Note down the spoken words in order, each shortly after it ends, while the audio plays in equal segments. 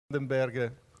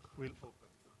Vandenberghe will open.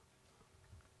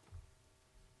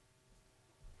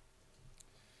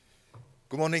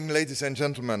 Good morning, ladies and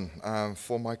gentlemen.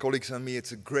 For my colleagues and me,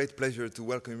 it's a great pleasure to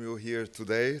welcome you here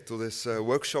today to this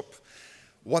workshop.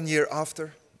 1 year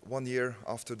after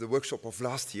the workshop of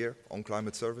last year on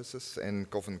climate services in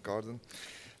Covent Garden.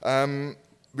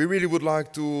 We really would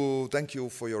like to thank you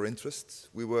for your interest.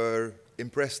 We were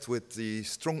impressed with the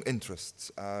strong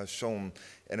interest shown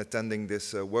in attending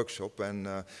this workshop,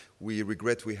 and we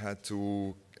regret we had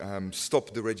to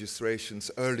stop the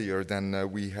registrations earlier than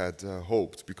we had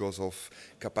hoped because of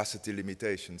capacity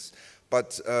limitations.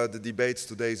 But the debates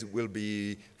today will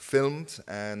be filmed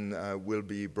and will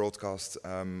be broadcast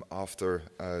after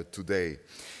today.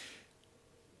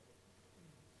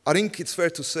 I think it's fair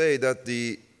to say that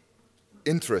the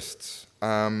interest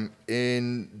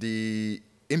in the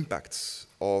impacts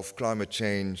of climate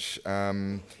change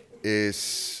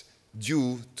is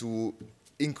due to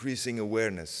increasing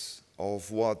awareness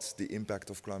of what the impact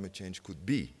of climate change could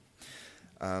be.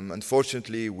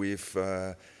 Unfortunately,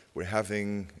 we're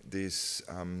having these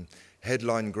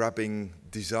headline-grabbing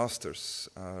disasters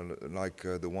like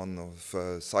the one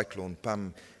of Cyclone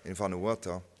Pam in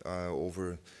Vanuatu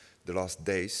over the last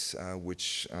days,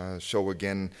 which show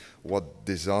again what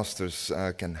disasters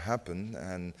can happen,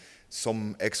 and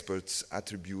some experts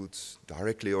attribute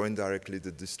directly or indirectly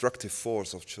the destructive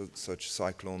force of such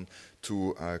cyclone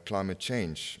to climate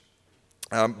change.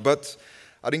 But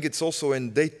I think it's also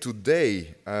in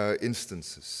day-to-day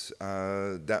instances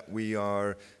that we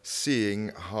are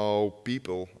seeing how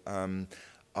people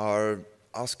are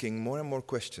asking more and more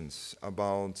questions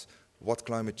about what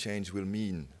climate change will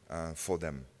mean for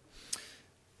them.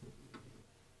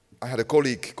 I had a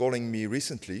colleague calling me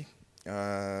recently.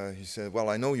 He said, well,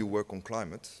 I know you work on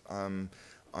climate.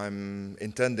 I'm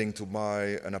intending to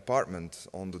buy an apartment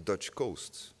on the Dutch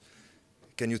coast.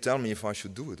 Can you tell me if I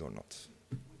should do it or not?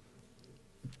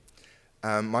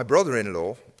 My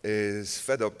brother-in-law is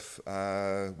fed up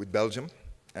with Belgium,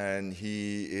 and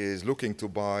he is looking to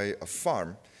buy a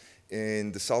farm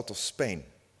in the south of Spain.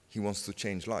 He wants to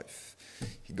change life.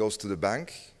 He goes to the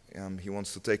bank. He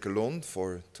wants to take a loan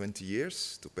for 20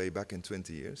 years, to pay back in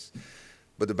 20 years.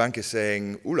 But the bank is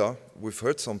saying, Ula, we've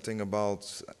heard something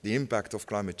about the impact of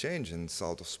climate change in the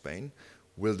south of Spain.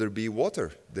 Will there be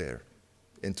water there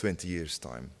in 20 years'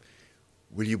 time?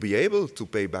 Will you be able to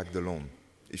pay back the loan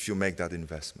if you make that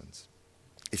investment?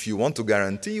 If you want to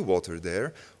guarantee water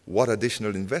there, what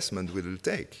additional investment will it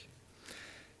take?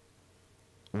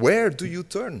 Where do you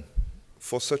turn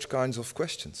for such kinds of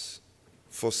questions?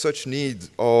 For such need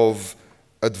of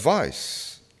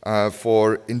advice,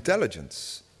 for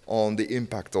intelligence on the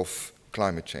impact of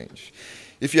climate change.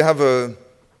 If you have a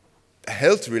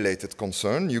health-related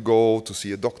concern, you go to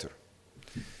see a doctor.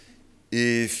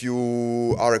 If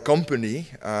you are a company,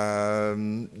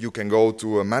 you can go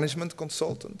to a management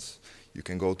consultant, you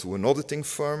can go to an auditing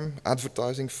firm,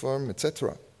 advertising firm,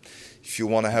 etc. If you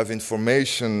want to have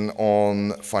information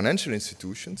on financial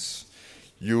institutions,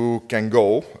 you can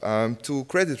go to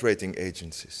credit rating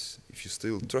agencies, if you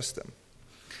still trust them.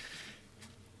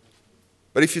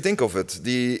 But if you think of it,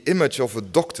 the image of a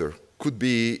doctor could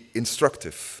be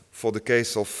instructive for the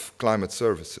case of climate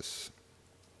services.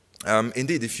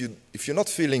 Indeed, if you're not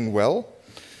feeling well,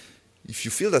 if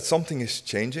you feel that something is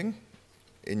changing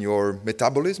in your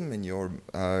metabolism, in your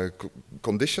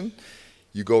condition,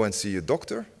 you go and see a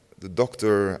doctor. The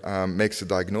doctor makes a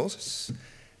diagnosis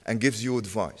and gives you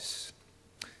advice.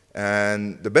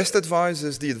 And the best advice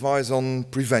is the advice on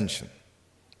prevention,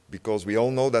 because we all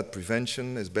know that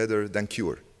prevention is better than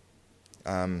cure.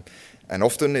 And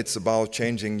often it's about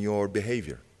changing your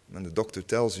behavior. And the doctor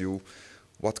tells you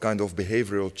what kind of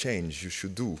behavioral change you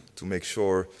should do to make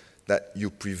sure that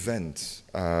you prevent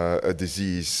a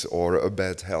disease or a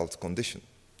bad health condition.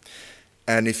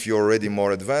 And if you're already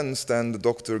more advanced, then the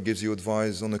doctor gives you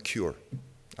advice on a cure.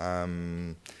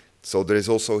 So there is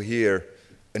also here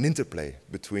an interplay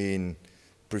between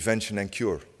prevention and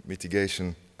cure,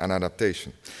 mitigation and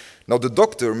adaptation. Now, the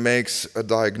doctor makes a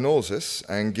diagnosis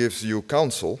and gives you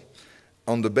counsel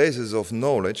on the basis of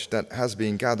knowledge that has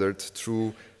been gathered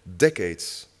through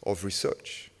decades of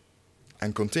research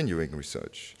and continuing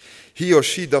research. He or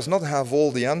she does not have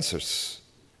all the answers,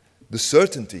 the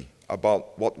certainty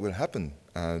about what will happen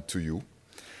to you,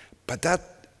 but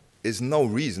that is no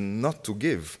reason not to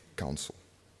give counsel,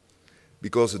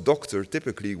 because a doctor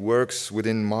typically works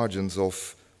within margins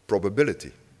of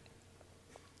probability.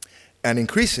 And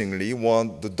increasingly,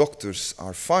 what the doctors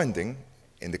are finding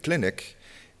in the clinic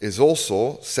is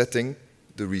also setting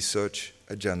the research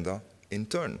agenda in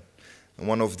turn. And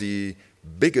one of the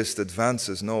biggest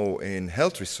advances now in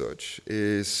health research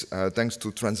is thanks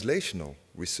to translational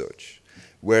research,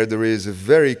 where there is a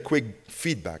very quick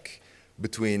feedback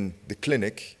between the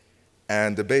clinic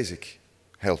and the basic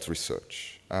health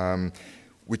research,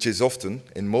 which is often,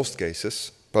 in most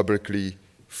cases, publicly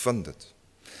funded.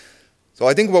 So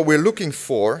I think what we're looking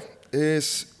for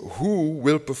is who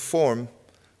will perform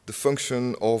the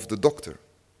function of the doctor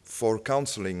for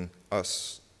counseling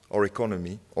us, our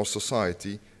economy, our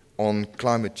society, on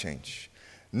climate change.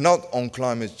 Not on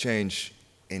climate change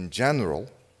in general,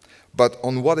 but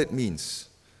on what it means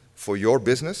for your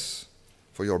business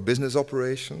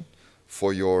operation,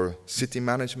 for your city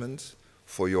management,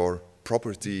 for your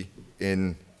property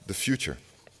in the future.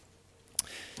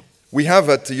 We have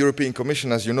at the European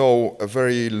Commission, as you know, a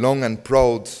very long and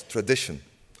proud tradition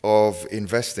of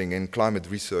investing in climate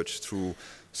research through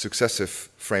successive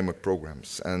framework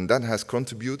programs. And that has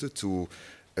contributed to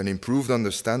an improved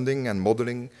understanding and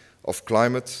modeling of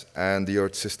climate and the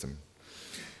Earth system.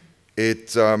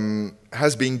 It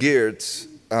has been geared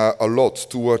a lot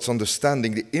towards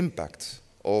understanding the impact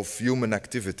of human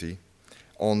activity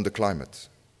on the climate.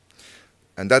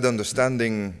 And that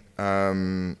understanding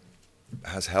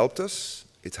has helped us,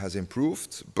 it has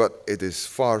improved, but it is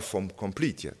far from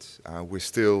complete yet. We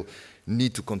still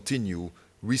need to continue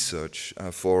research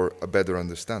for a better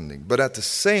understanding. But at the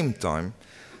same time,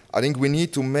 I think we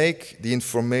need to make the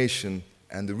information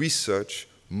and the research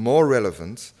more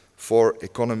relevant for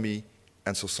economy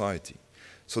and society,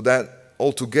 so that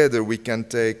altogether we can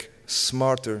take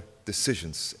smarter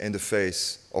decisions in the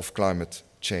face of climate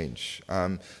change,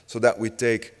 so that we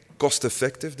take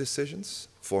cost-effective decisions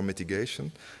for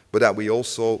mitigation, but that we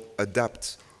also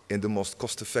adapt in the most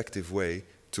cost-effective way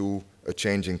to a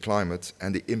changing climate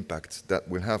and the impact that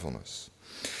will have on us.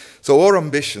 So our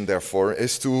ambition, therefore,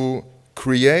 is to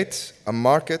create a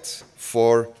market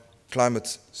for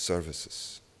climate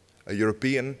services, a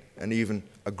European and even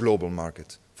a global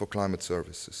market for climate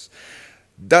services.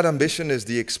 That ambition is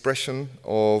the expression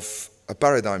of a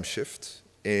paradigm shift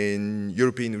in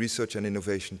European research and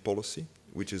innovation policy,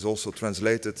 which is also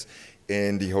translated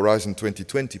in the Horizon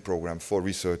 2020 program for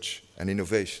research and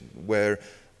innovation, where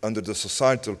under the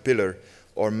societal pillar,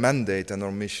 our mandate and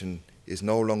our mission is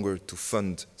no longer to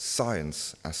fund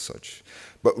science as such,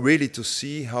 but really to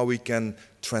see how we can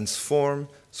transform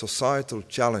societal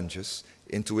challenges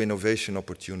into innovation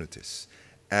opportunities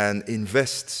and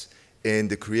invest in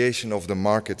the creation of the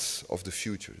markets of the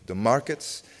future. The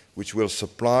markets which will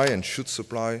supply and should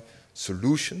supply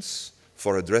solutions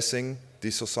for addressing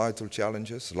these societal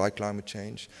challenges like climate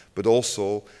change, but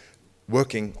also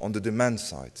working on the demand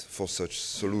side for such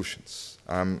solutions.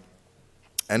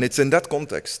 And it's in that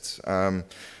context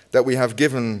that we have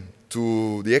given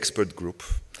to the expert group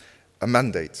a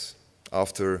mandate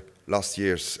after last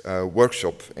year's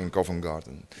workshop in Covent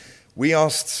Garden. We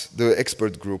asked the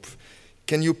expert group,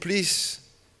 can you please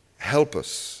help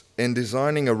us in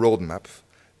designing a roadmap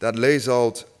that lays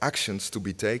out actions to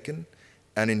be taken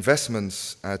and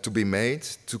investments to be made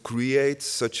to create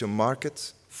such a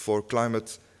market for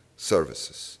climate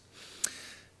services?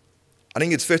 I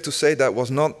think it's fair to say that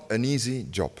was not an easy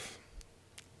job.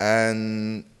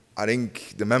 And I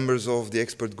think the members of the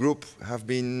expert group have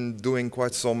been doing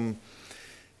quite some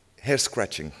hair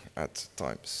scratching at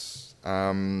times.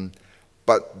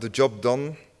 But the job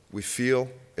done, we feel,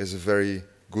 is a very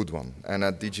good one. And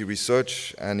at DG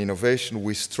Research and Innovation,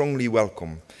 we strongly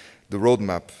welcome the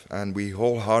roadmap, and we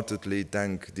wholeheartedly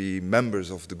thank the members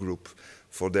of the group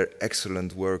for their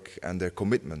excellent work and their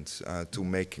commitment to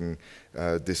making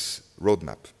this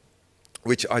roadmap,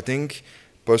 which I think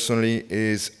personally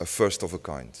is a first of a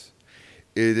kind.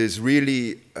 It is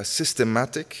really a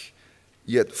systematic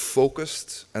yet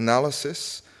focused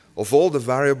analysis of all the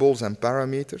variables and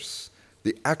parameters,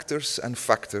 the actors and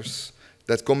factors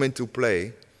that come into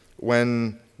play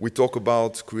when we talk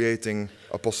about creating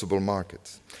a possible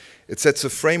market. It sets a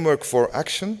framework for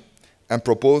action and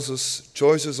proposes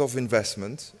choices of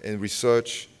investment in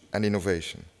research and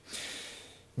innovation.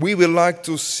 We would like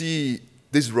to see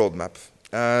this roadmap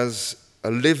as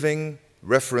a living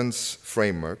reference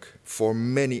framework for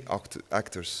many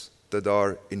actors that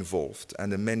are involved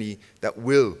and the many that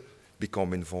will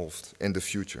become involved in the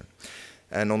future.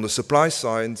 And on the supply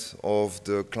side of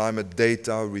the climate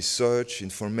data, research,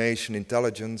 information,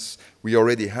 intelligence, we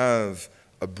already have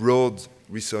a broad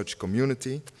research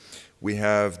community. We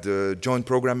have the Joint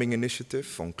Programming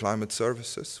Initiative on Climate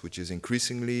Services, which is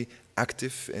increasingly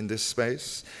active in this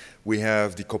space. We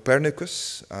have the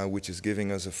Copernicus, which is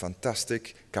giving us a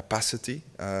fantastic capacity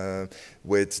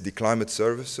with the climate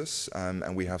services,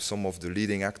 and we have some of the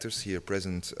leading actors here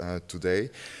present today.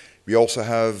 We also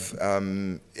have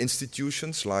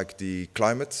institutions like the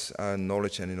Climate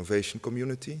Knowledge and Innovation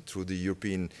Community through the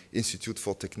European Institute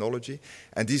for Technology.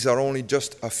 And these are only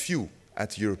just a few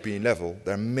at European level.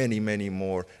 There are many, many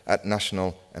more at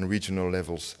national and regional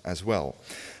levels as well.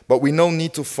 But we now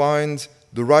need to find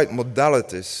the right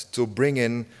modalities to bring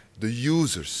in the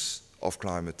users of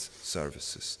climate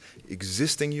services.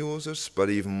 Existing users, but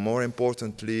even more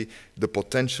importantly, the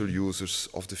potential users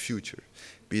of the future.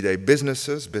 Be they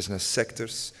businesses, business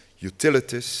sectors,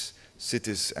 utilities,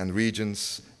 cities and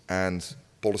regions, and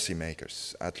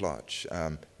policymakers at large,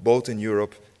 both in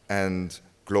Europe and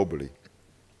globally.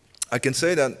 I can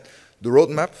say that the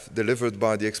roadmap delivered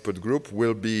by the expert group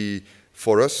will be,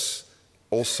 for us,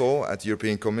 also at the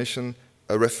European Commission,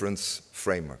 a reference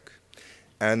framework.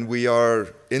 And we are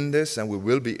in this, and we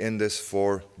will be in this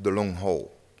for the long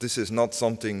haul. This is not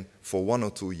something for 1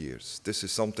 or 2 years. This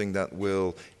is something that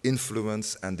will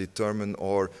influence and determine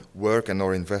our work and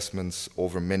our investments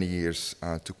over many years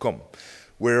to come.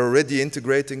 We're already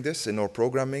integrating this in our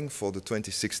programming for the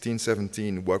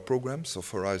 2016-17 work programs of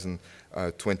Horizon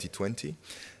 2020,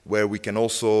 where we can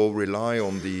also rely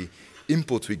on the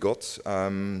input we got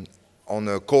on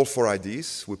a call for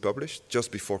ideas we published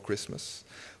just before Christmas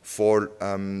for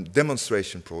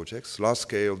demonstration projects,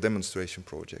 large-scale demonstration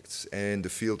projects in the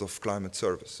field of climate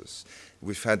services.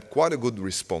 We've had quite a good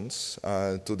response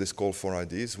to this call for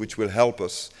ideas, which will help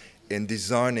us in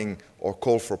designing our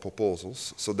call for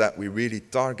proposals so that we really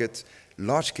target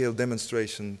large-scale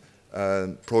demonstration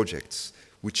projects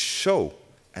which show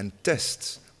and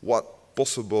test what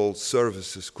possible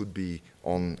services could be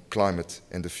on climate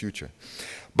in the future.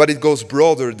 But it goes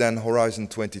broader than Horizon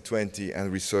 2020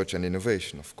 and research and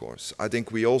innovation, of course. I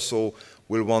think we also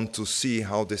will want to see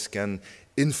how this can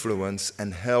influence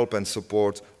and help and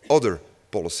support other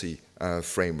policy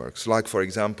frameworks, like, for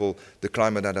example, the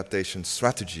climate adaptation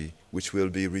strategy, which will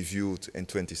be reviewed in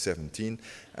 2017.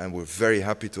 And we're very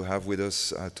happy to have with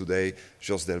us today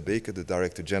Jos Delbeke, the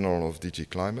Director General of DG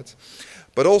Climate.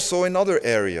 But also in other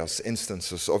areas,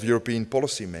 instances of European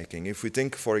policy making. If we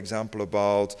think, for example,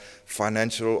 about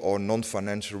financial or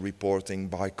non-financial reporting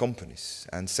by companies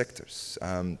and sectors.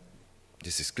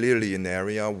 This is clearly an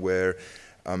area where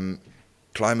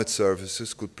climate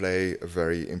services could play a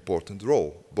very important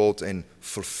role, both in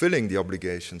fulfilling the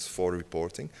obligations for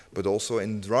reporting, but also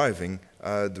in driving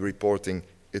the reporting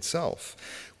itself.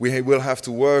 We will have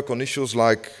to work on issues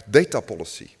like data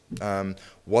policy.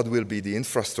 What will be the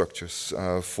infrastructures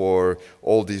for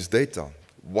all these data?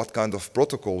 What kind of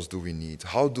protocols do we need?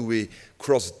 How do we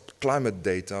cross climate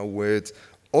data with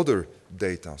other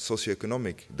data,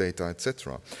 socioeconomic data,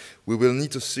 etc. We will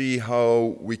need to see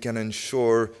how we can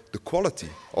ensure the quality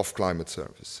of climate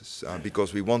services,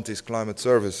 because we want these climate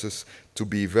services to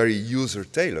be very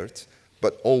user-tailored,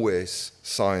 but always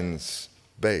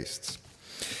science-based.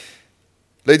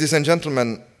 Ladies and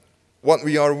gentlemen, what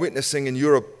we are witnessing in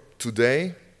Europe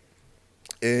today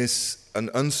is an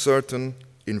uncertain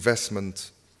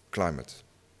investment climate.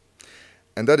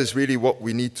 And that is really what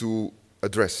we need to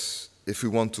address if we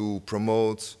want to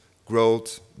promote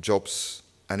growth, jobs,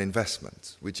 and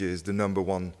investment, which is the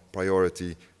 #1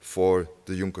 priority for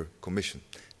the Juncker Commission.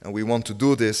 And we want to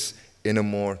do this in a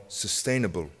more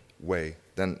sustainable way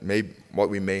than what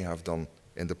we may have done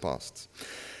in the past.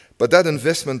 But that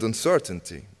investment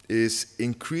uncertainty is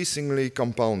increasingly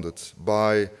compounded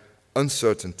by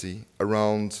uncertainty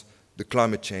around the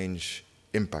climate change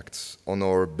impacts on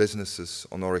our businesses,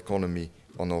 on our economy,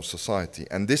 on our society.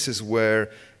 And this is where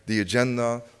the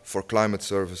agenda for climate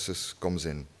services comes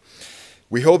in.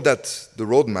 We hope that the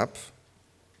roadmap,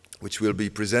 which will be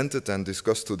presented and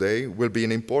discussed today, will be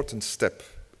an important step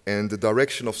in the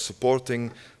direction of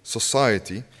supporting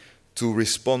society to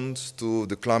respond to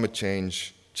the climate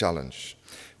change challenge.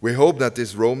 We hope that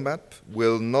this roadmap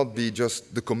will not be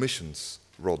just the Commission's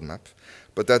roadmap,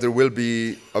 but that there will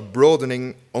be a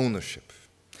broadening ownership.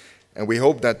 And we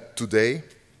hope that today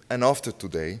and after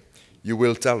today, you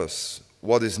will tell us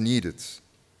what is needed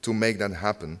to make that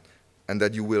happen, and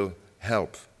that you will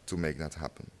help to make that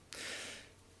happen.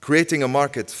 Creating a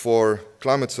market for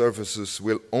climate services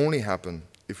will only happen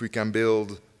if we can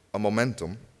build a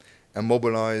momentum and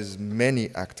mobilize many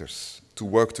actors to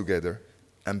work together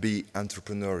and be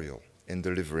entrepreneurial in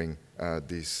delivering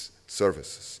these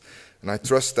services. And I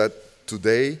trust that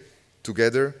today,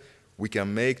 together, we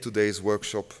can make today's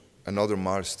workshop another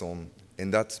milestone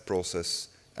in that process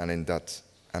and in that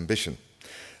ambition.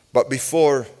 But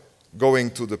before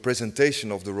going to the presentation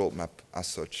of the roadmap as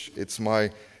such, it's my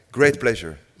great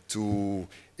pleasure to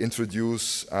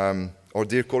introduce our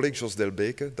dear colleague, Jos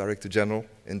Delbeke, Director General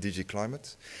in DG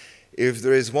Climate. if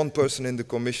there is one person in the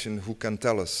Commission who can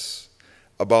tell us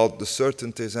about the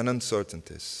certainties and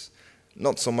uncertainties,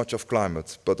 not so much of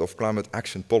climate, but of climate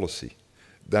action policy,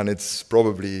 then it's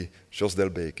probably Jos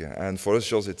Delbeke. And for us,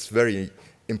 Jos, it's very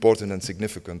important and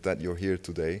significant that you're here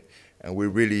today. And we're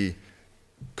really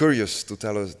curious to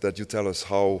that you tell us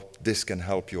how this can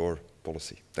help your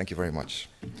policy. Thank you very much.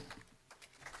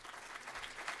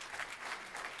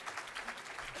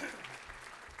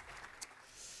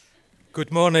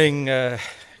 Good morning,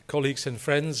 colleagues and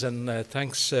friends, and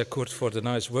thanks, Kurt, for the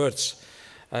nice words.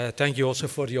 Thank you also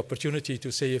for the opportunity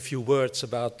to say a few words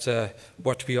about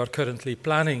what we are currently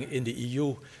planning in the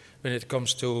EU when it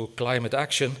comes to climate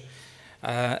action.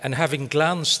 And having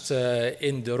glanced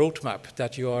in the roadmap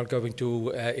that you are going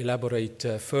to elaborate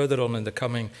further on in the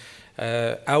coming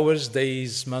hours,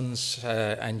 days, months,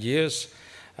 and years,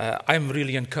 I'm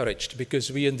really encouraged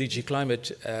because we in DG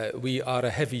Climate, we are a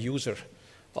heavy user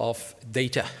of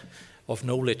data, of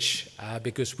knowledge,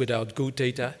 because without good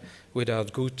data,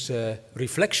 without good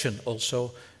reflection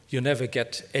also, you never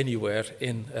get anywhere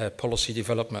in policy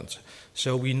development.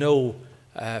 So we know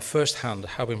firsthand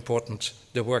how important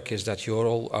the work is that you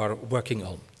all are working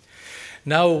on.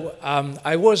 Now,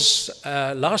 I was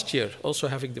last year also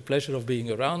having the pleasure of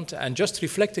being around and just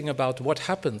reflecting about what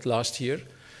happened last year.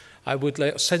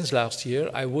 Since last year,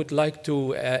 I would like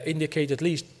to indicate at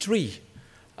least three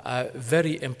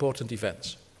very important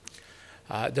events.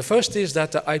 The first is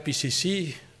that the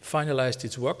IPCC finalized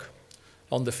its work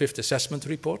on the fifth assessment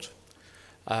report,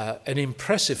 an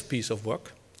impressive piece of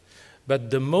work. But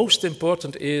the most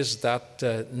important is that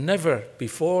never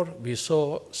before we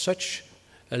saw such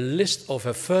a list of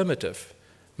affirmative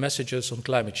messages on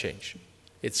climate change.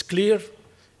 It's clear,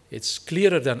 it's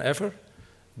clearer than ever.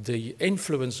 The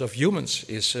influence of humans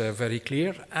is very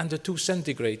clear, and the 2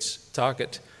 centigrades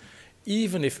target,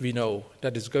 even if we know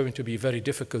that it's going to be very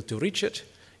difficult to reach it,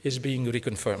 is being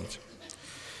reconfirmed.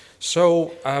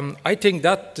 So I think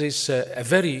that is a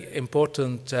very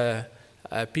important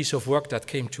piece of work that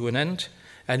came to an end.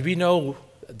 And we know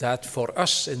that for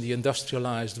us in the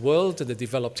industrialized world, in the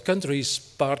developed countries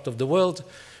part of the world,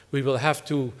 we will have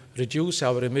to reduce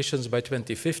our emissions by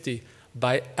 2050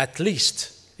 by at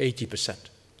least 80%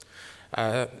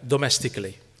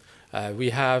 domestically.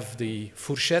 We have the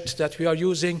fourchette that we are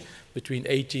using between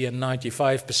 80 and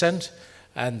 95%,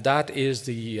 and that is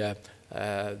the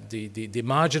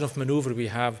margin of maneuver we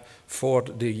have for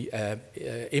the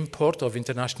import of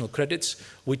international credits,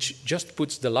 which just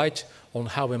puts the light on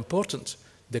how important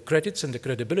the credits and the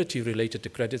credibility related to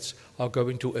credits are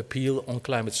going to appeal on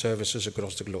climate services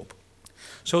across the globe.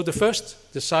 So the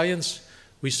first, the science,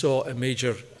 we saw a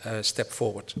major step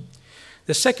forward.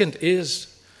 The second is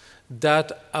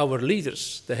that our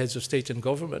leaders, the heads of state and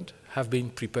government, have been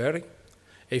preparing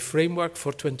a framework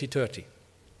for 2030.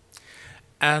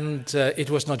 And it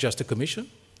was not just the Commission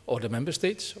or the Member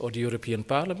States or the European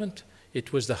Parliament,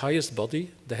 it was the highest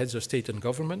body, the heads of state and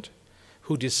government,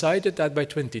 who decided that by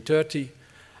 2030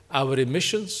 our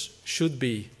emissions should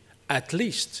be at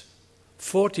least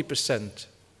 40%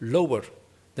 lower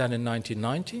than in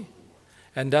 1990,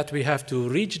 and that we have to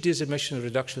reach these emission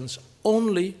reductions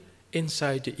only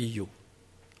inside the EU.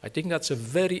 I think that's a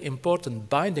very important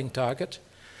binding target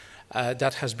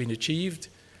that has been achieved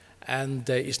and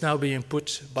is now being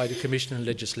put by the Commission in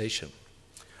legislation.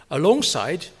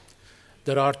 Alongside,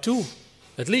 there are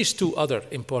at least two other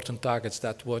important targets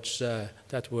that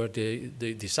were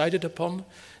decided upon.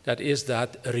 That is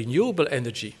that renewable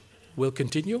energy will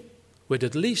continue with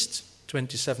at least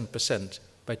 27%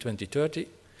 by 2030,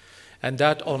 and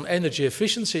that on energy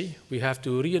efficiency we have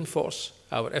to reinforce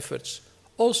our efforts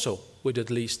also with at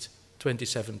least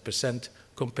 27%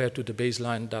 compared to the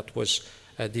baseline that was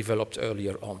developed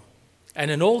earlier on.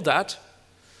 And in all that,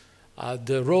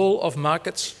 the role of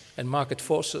markets and market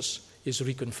forces is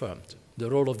reconfirmed. The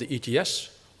role of the ETS,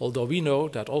 although we know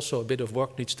that also a bit of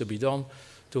work needs to be done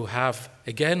to have,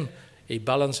 again, a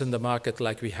balance in the market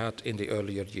like we had in the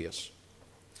earlier years.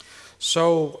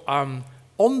 So,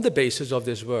 on the basis of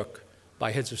this work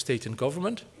by heads of state and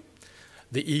government,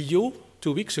 the EU,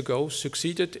 2 weeks ago,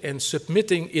 succeeded in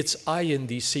submitting its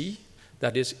INDC,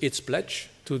 that is its pledge,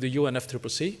 to the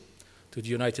UNFCCC, to the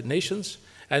United Nations,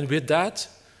 and with that,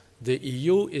 the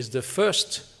EU is the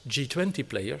first G20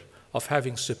 player of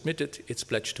having submitted its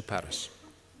pledge to Paris.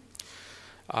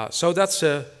 So that's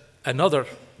another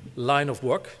line of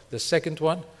work, the second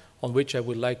one, on which I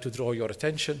would like to draw your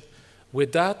attention.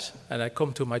 With that, and I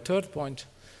come to my third point,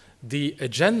 the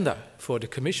agenda for the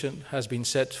Commission has been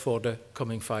set for the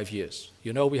coming 5 years.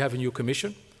 You know, we have a new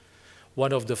Commission.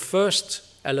 One of the first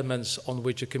elements on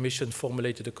which the Commission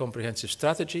formulated a comprehensive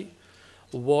strategy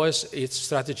was its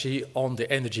strategy on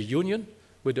the energy union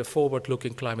with a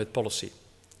forward-looking climate policy.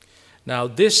 Now,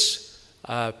 this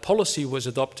policy was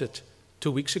adopted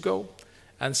 2 weeks ago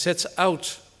and sets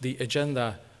out the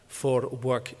agenda for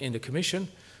work in the Commission,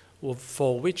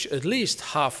 for which at least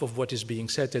half of what is being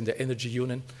said in the energy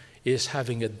union is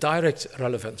having a direct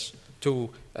relevance to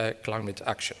climate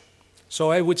action.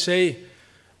 So I would say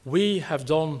we have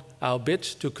done our bit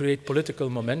to create political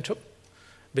momentum,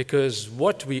 because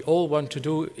what we all want to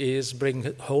do is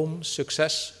bring home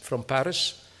success from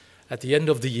Paris. At the end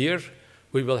of the year,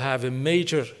 we will have a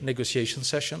major negotiation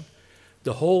session.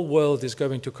 The whole world is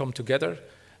going to come together,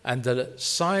 and the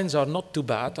signs are not too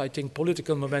bad. I think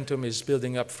political momentum is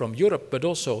building up from Europe, but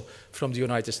also from the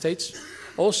United States,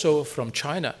 also from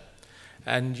China.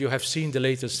 And you have seen the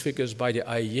latest figures by the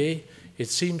IEA. It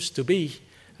seems to be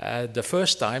the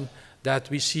first time that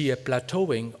we see a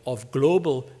plateauing of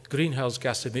global greenhouse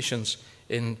gas emissions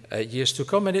in years to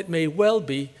come. And it may well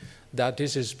be that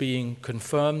this is being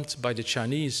confirmed by the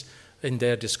Chinese in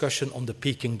their discussion on the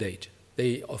peaking date.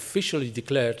 They officially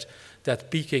declared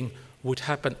that peaking would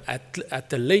happen at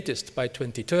the latest by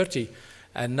 2030.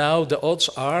 And now the odds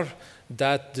are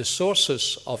that the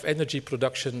sources of energy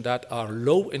production that are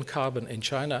low in carbon in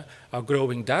China are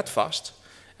growing that fast,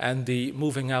 and the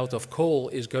moving out of coal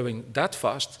is going that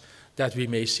fast that we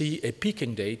may see a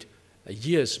peaking date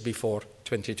years before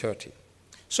 2030.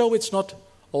 So it's not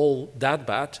all that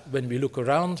bad when we look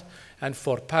around, and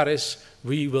for Paris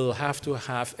we will have to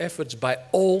have efforts by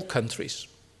all countries.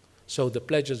 So the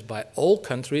pledges by all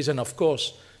countries, and of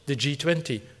course the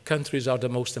G20 countries are the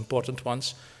most important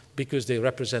ones because they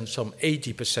represent some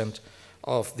 80%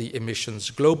 of the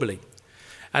emissions globally.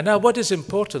 And now what is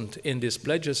important in these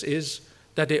pledges is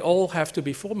that they all have to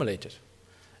be formulated.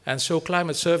 And so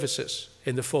climate services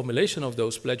in the formulation of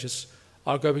those pledges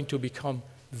are going to become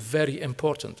very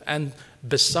important. And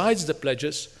besides the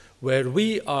pledges, where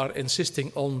we are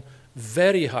insisting on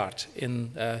very hard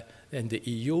in the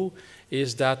EU,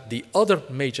 is that the other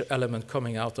major element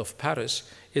coming out of Paris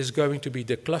is going to be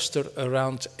the cluster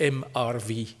around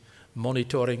MRV,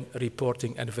 monitoring,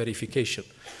 reporting, and verification.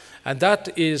 And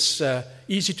that is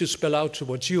easy to spell out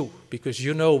towards you, because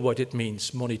you know what it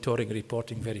means, monitoring,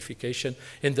 reporting, verification.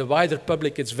 In the wider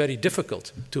public, it's very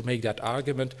difficult to make that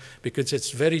argument, because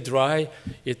it's very dry.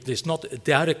 It is not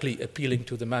directly appealing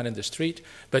to the man in the street.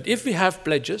 But if we have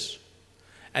pledges,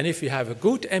 and if we have a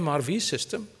good MRV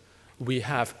system, we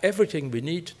have everything we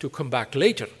need to come back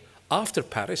later, after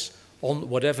Paris, on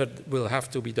whatever will have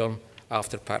to be done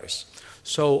after Paris.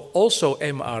 So also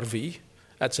MRV,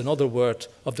 that's another word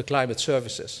of the climate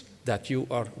services that you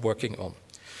are working on.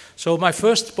 So my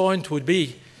first point would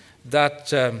be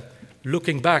that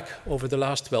looking back over the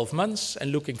last 12 months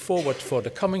and looking forward for the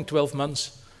coming 12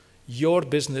 months, your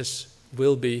business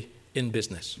will be in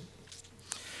business.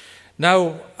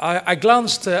 Now, I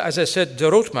glanced, as I said,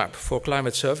 the roadmap for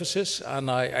climate services, and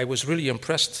I was really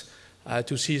impressed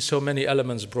to see so many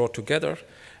elements brought together.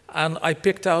 And I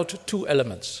picked out 2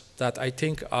 elements that I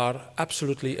think are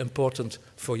absolutely important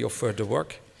for your further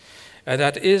work. And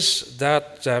that is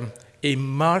that a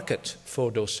market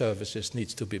for those services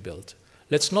needs to be built.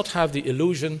 Let's not have the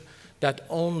illusion that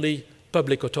only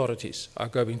public authorities are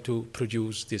going to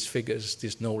produce these figures,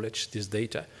 this knowledge, this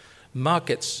data.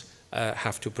 Markets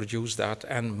have to produce that,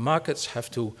 and markets have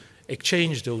to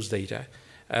exchange those data,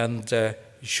 and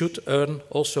should earn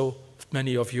also,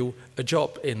 many of you, a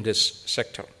job in this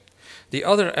sector. The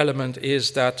other element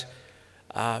is that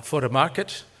for a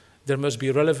market, there must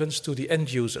be relevance to the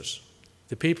end users.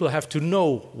 The people have to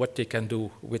know what they can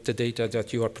do with the data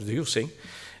that you are producing,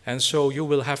 and so you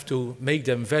will have to make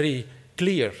them very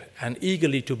clear and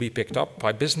eagerly to be picked up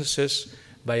by businesses,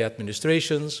 by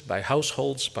administrations, by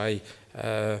households, by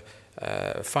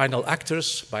final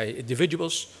actors, by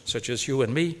individuals such as you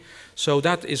and me. So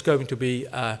that is going to be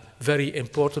very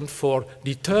important for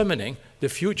determining the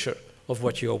future of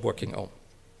what you are working on.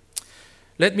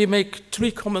 Let me make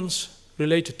 3 comments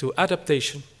related to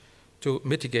adaptation, to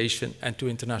mitigation, and to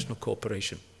international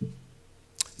cooperation.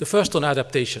 The first on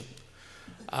adaptation.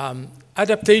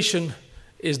 Adaptation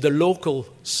is the local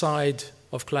side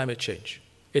of climate change.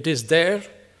 It is there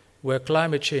where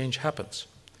climate change happens.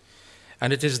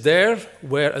 And it is there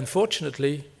where,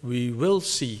 unfortunately, we will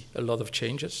see a lot of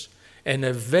changes in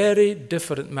a very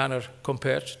different manner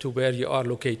compared to where you are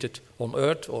located on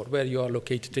Earth or where you are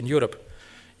located in Europe.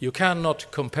 You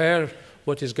cannot compare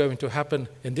what is going to happen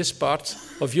in this part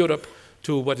of Europe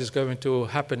to what is going to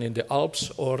happen in the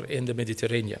Alps or in the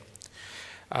Mediterranean.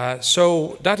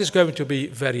 So that is going to be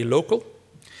very local.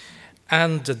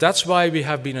 And that's why we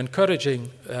have been encouraging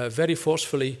very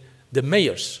forcefully the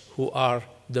mayors who are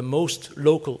the most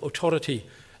local authority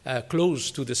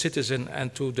close to the citizen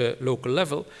and to the local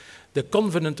level, the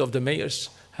covenant of the mayors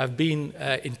have been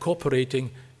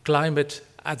incorporating climate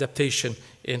adaptation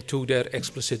into their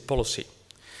explicit policy.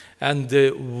 And the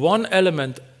one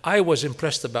element I was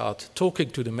impressed about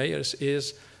talking to the mayors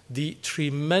is the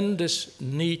tremendous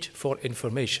need for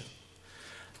information.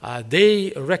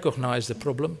 They recognize the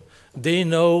problem. They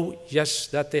know, yes,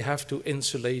 that they have to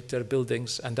insulate their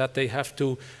buildings and that they have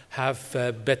to have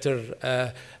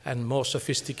better and more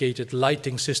sophisticated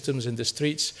lighting systems in the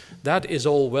streets. That is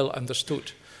all well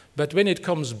understood. But when it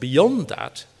comes beyond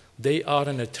that, they are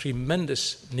in a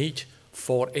tremendous need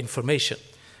for information.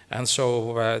 And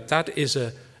so that is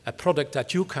a product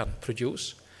that you can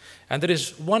produce. And there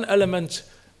is one element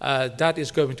that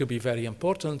is going to be very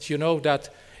important. You know that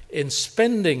in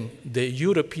spending the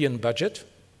European budget,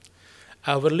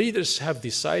 our leaders have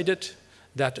decided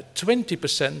that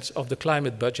 20% of the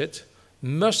climate budget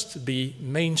must be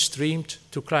mainstreamed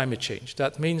to climate change.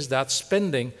 That means that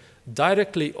spending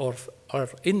directly or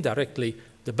indirectly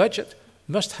the budget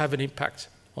must have an impact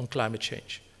on climate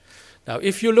change. Now,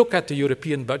 if you look at the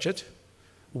European budget,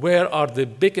 where are the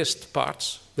biggest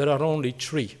parts? There are only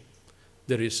three.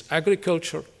 There is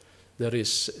agriculture, there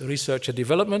is research and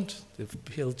development, the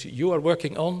field you are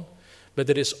working on, but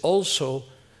there is also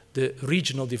the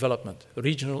regional development,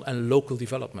 regional and local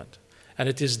development. And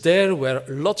it is there where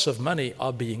lots of money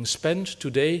are being spent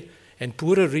today, in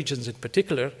poorer regions in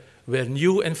particular, where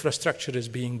new infrastructure is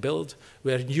being built,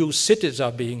 where new cities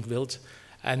are being built,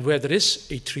 and where there is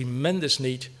a tremendous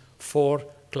need for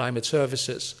climate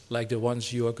services like the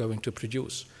ones you are going to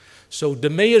produce. So the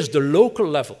mayors, the local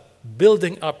level,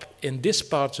 building up in these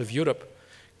parts of Europe,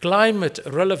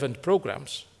 climate-relevant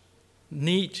programs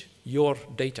need your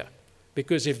data.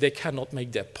 Because if they cannot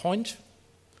make their point,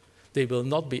 they will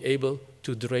not be able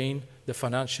to drain the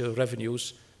financial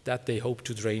revenues that they hope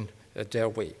to drain their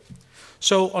way.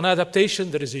 So on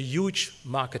adaptation, there is a huge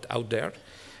market out there.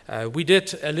 We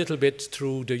did a little bit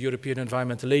through the European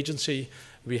Environmental Agency.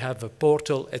 We have a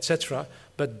portal, etc.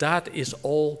 But that is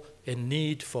all in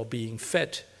need for being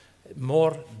fed.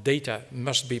 More data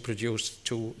must be produced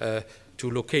to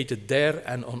locate it there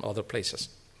and on other places.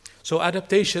 So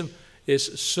adaptation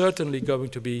is certainly going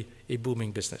to be a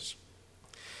booming business.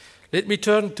 Let me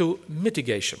turn to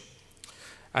mitigation.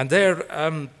 And there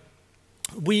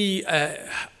we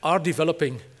are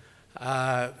developing,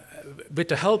 with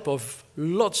the help of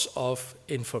lots of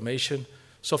information,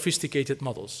 sophisticated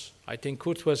models. I think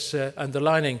Kurt was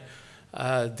underlining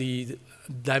the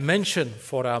dimension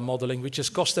for our modeling, which is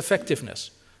cost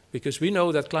effectiveness, because we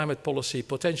know that climate policy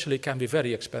potentially can be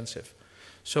very expensive.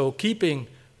 So keeping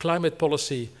climate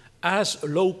policy as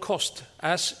low cost,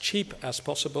 as cheap as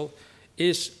possible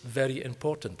is very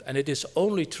important. And it is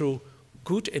only through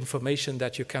good information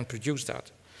that you can produce that.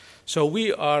 So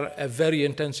we are a very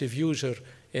intensive user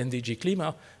in DG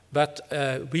Klima, but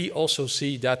we also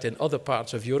see that in other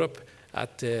parts of Europe,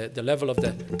 at the level of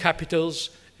the capitals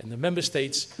and the member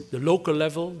states, the local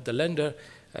level, the lender,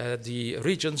 the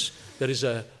regions, there is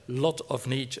a lot of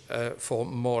need for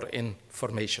more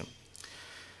information.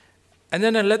 And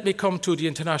then let me come to the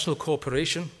international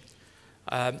cooperation.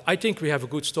 I think we have a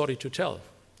good story to tell.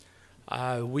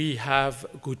 We have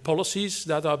good policies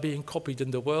that are being copied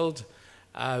in the world.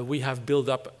 We have built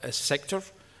up a sector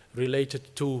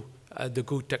related to the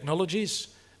good technologies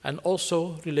and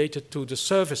also related to the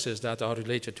services that are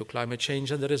related to climate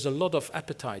change. And there is a lot of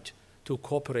appetite to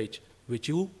cooperate with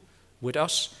you, with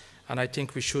us, and I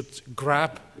think we should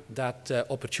grab that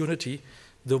opportunity.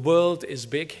 The world is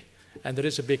big, and there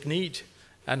is a big need.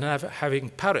 And having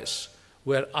Paris,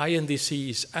 where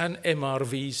INDCs and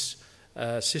MRVs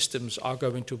systems are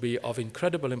going to be of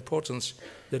incredible importance,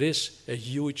 there is a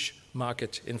huge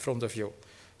market in front of you.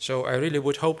 So I really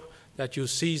would hope that you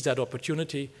seize that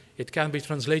opportunity. It can be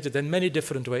translated in many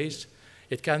different ways.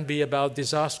 It can be about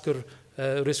disaster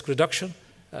risk reduction,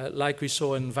 like we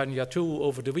saw in Vanuatu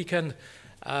over the weekend.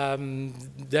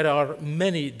 There are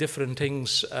many different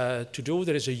things to do.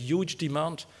 There is a huge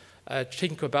demand.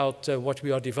 Think about what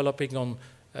we are developing on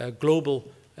global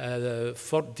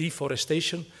for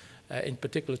deforestation, in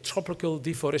particular tropical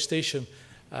deforestation.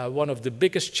 One of the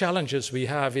biggest challenges we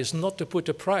have is not to put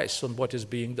a price on what is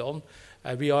being done.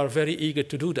 We are very eager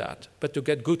to do that, but to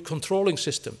get good controlling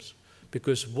systems.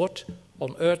 Because what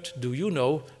on earth do you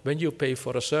know when you pay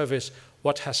for a service,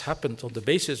 what has happened on the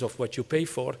basis of what you pay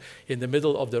for in the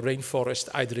middle of the rainforest,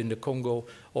 either in the Congo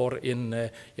or in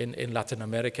Latin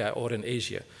America or in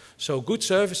Asia. So good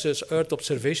services, Earth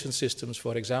observation systems,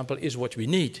 for example, is what we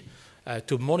need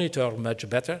to monitor much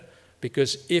better,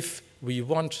 because if we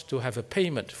want to have a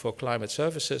payment for climate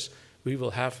services, we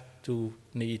will have to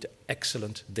need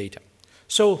excellent data.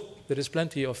 So there is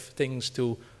plenty of things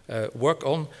to work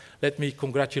on. Let me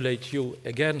congratulate you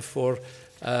again for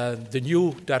the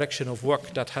new direction of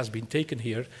work that has been taken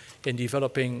here in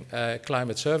developing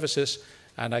climate services.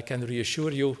 And I can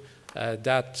reassure you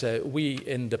that we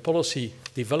in the policy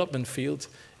development field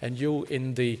and you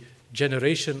in the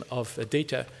generation of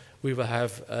data, we will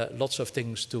have lots of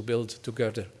things to build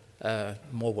together,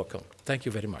 more work on. Thank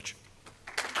you very much.